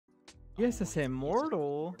USS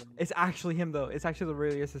Immortal. It's actually him though. It's actually the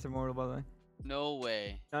real USS Immortal, by the way. No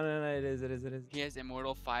way. No. It is. He has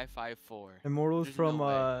Immortal 554. Immortal's There's from no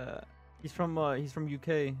way. he's from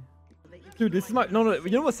UK. Dude, this is my no.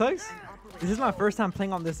 You know what sucks? This is my first time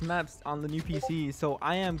playing on this map on the new PC, so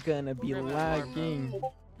I am gonna be lagging.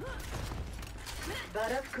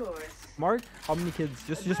 But of course. Mark, how many kids?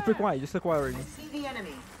 Just click Y. Just click Y already. I see the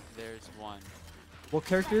enemy. There's one. What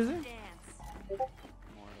character is it? Immortal.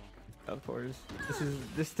 Of course.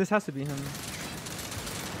 This has to be him.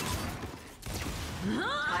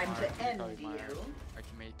 Time to end Probably my you.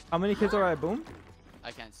 Archimate. How many kids are at Boom?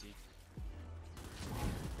 I can't see.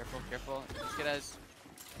 Careful, careful. This kid has.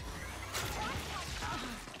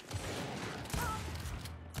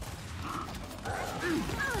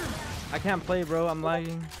 I can't play, bro. I'm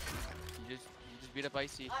lagging. You just beat up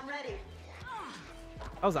Icy. I'm ready.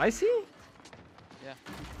 That was icy? Yeah.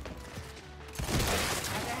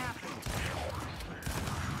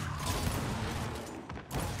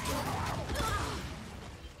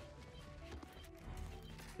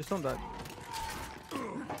 Just don't die. The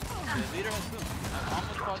leader has boom. I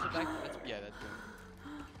almost paused it back. Yeah, that's boom.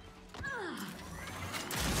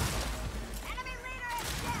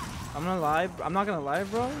 I'm not gonna lie,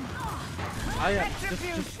 bro.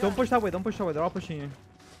 Just don't push that way. Don't push that way. They're all pushing you.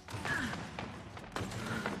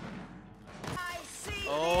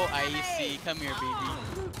 Oh, Icy. Come here, baby.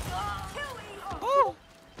 Oh!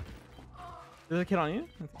 There's a kid on you?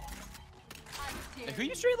 Hey, who are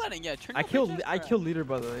you straight lining? Yeah, turn I killed leader,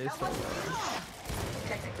 by the way. So.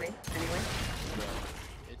 Technically, anyway.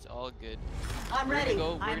 It's all good. I'm We're ready. gonna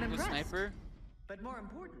go. We're I'm gonna go impressed. sniper. But more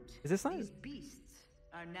important, Is this nice? these beasts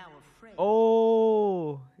are now afraid.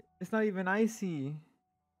 Oh, it's not even icy.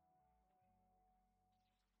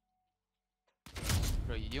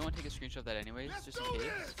 Bro, you don't want to take a screenshot of that anyways, just in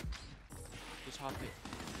case. Just hop it.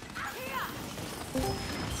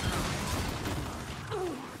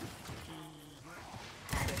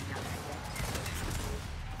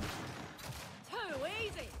 Too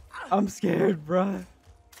easy. I'm scared, bruh.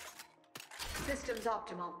 Systems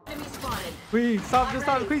optimal. Enemy spotted. Please stop! Just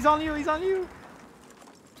stop! He's on you! He's on you!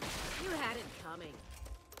 You had it coming.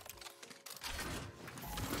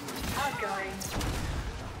 Outgoing.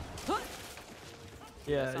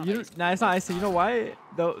 Yeah, you. Nah, it's not icy. You know why?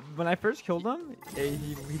 Though when I first killed him,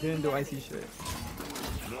 he didn't do icy shit.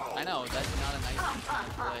 I know, that's not a nice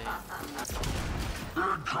play.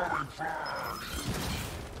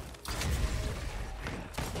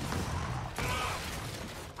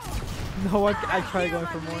 No, I tried going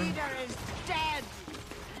for more.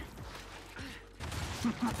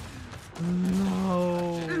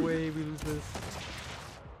 No way we lose this.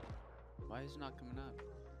 Why is it not coming up?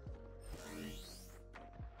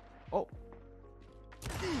 Oh.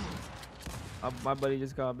 My buddy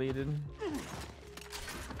just got baited.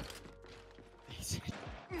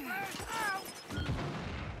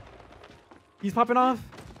 He's popping off.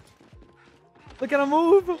 Look at him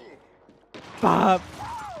move. Pop.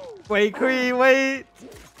 Wait, Kree, wait.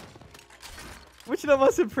 Which of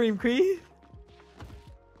us Supreme, Kree?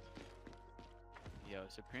 Yo,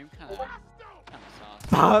 Supreme kind of sauce.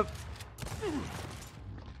 Pop.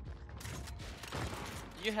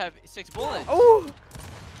 You have 6 bullets. Oh.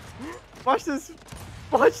 Watch this.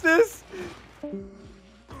 Watch this.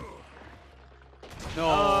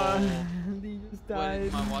 No. He just What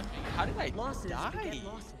died. am I watching? How did I Losses die? beget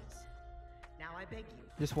losses. Now I beg you.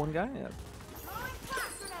 Just one guy? Yeah.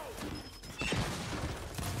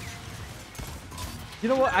 You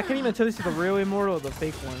know what? I can't even tell this is the real Immortal or the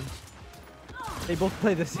fake one. They both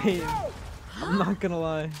play the same. I'm not gonna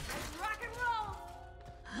lie. Rock and roll.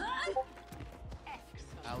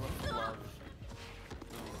 I love.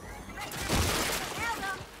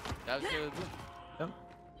 That was good. Yep.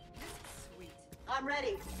 Sweet. I'm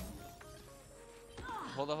ready.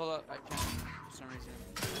 Hold up. I can't for some reason.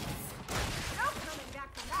 No coming back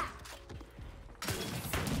from that.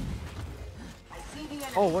 I see the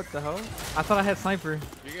enemy. Oh, what the hell? I thought I had sniper.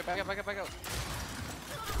 You're good. Back up.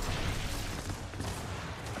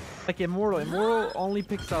 Like Immortal. Immortal only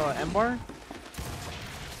picks M-bar.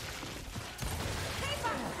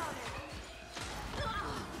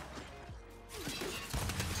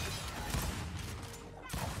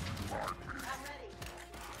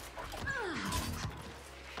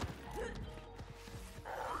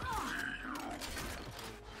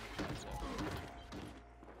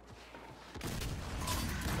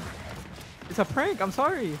 It's a prank. I'm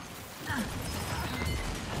sorry.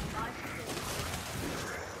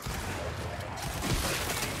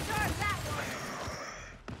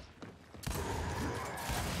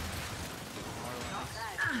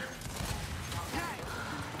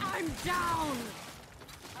 down.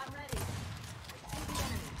 I'm ready.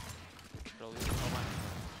 Probably. Oh my.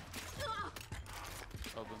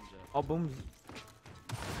 Oh, boom's up. Oh, booms.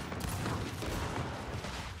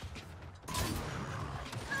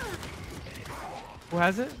 Who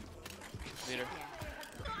has it? Leader.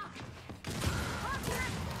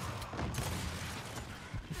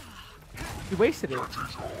 He wasted it. I'm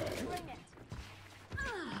ready.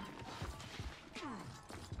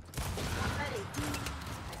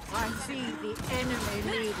 I see the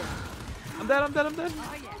enemy leader. I'm dead, I'm dead, I'm dead.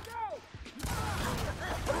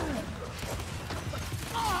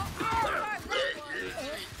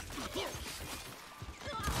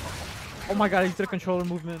 Oh my god, he did a controller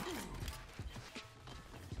movement.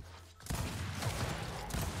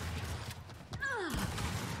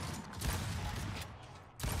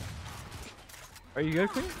 Are you good,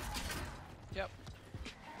 Queen? Yep.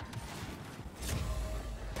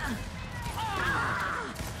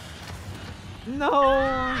 No!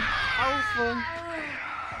 Alpha!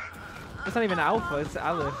 It's not even Alpha, it's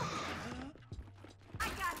Aleph. I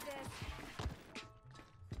got this.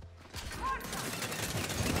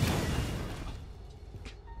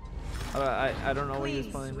 I don't know what he's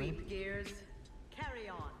Please playing. Man. sweep gears. Carry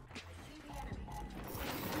on. I see the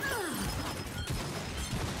enemy.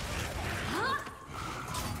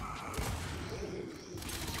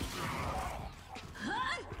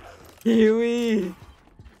 Kiwi!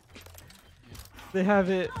 They have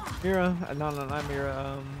it. Mira. No, not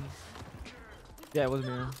Mira. Yeah, it was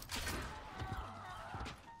Mira.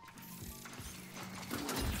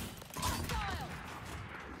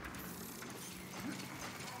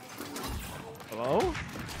 Hello?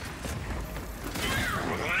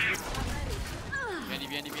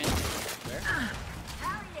 Behind you. Where?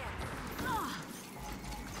 Hell yeah.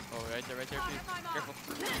 Oh, right there, please. Careful.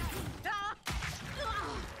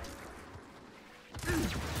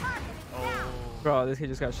 Oh. Bro, this kid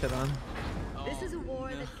just got shit on. This is a Oh,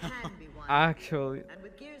 war no. that can be won. Actually. And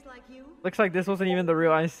with gears like you, Looks like this wasn't even the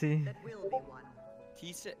real IC. that will be won.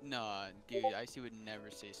 He said, nah, dude. Icy would never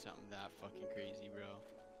say something that fucking crazy, bro.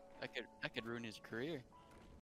 That could ruin his career.